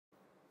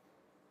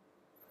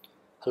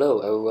Hello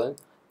everyone,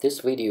 this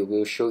video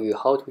will show you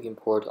how to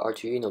import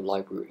Arduino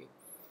library.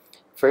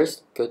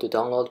 First, go to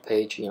download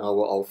page in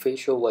our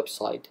official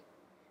website.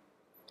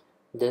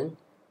 Then,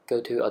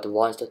 go to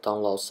advanced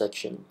download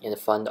section and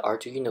find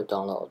Arduino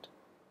download.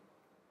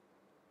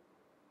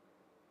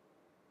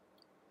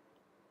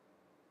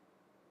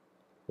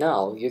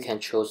 Now, you can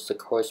choose the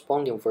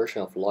corresponding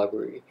version of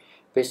library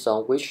based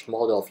on which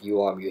model of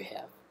uArm you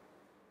have.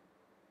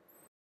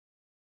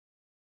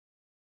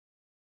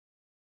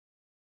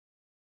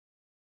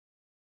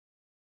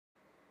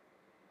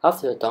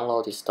 After the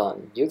download is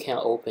done, you can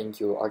open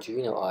your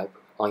Arduino app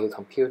on your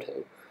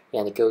computer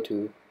and go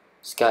to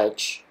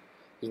Sketch,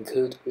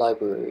 Include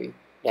Library,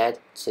 Add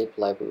Zip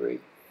Library.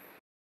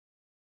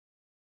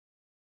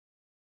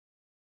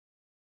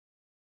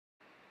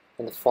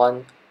 And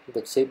find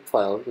the zip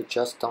file you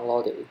just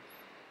downloaded,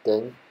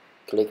 then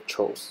click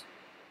Choose.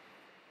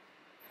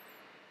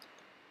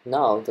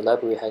 Now the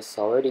library has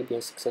already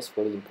been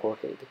successfully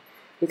imported.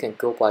 You can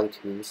go back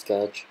to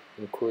Sketch,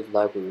 Include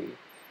Library,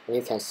 and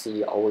you can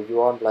see our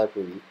uArm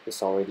library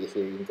is already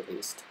here in the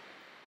list.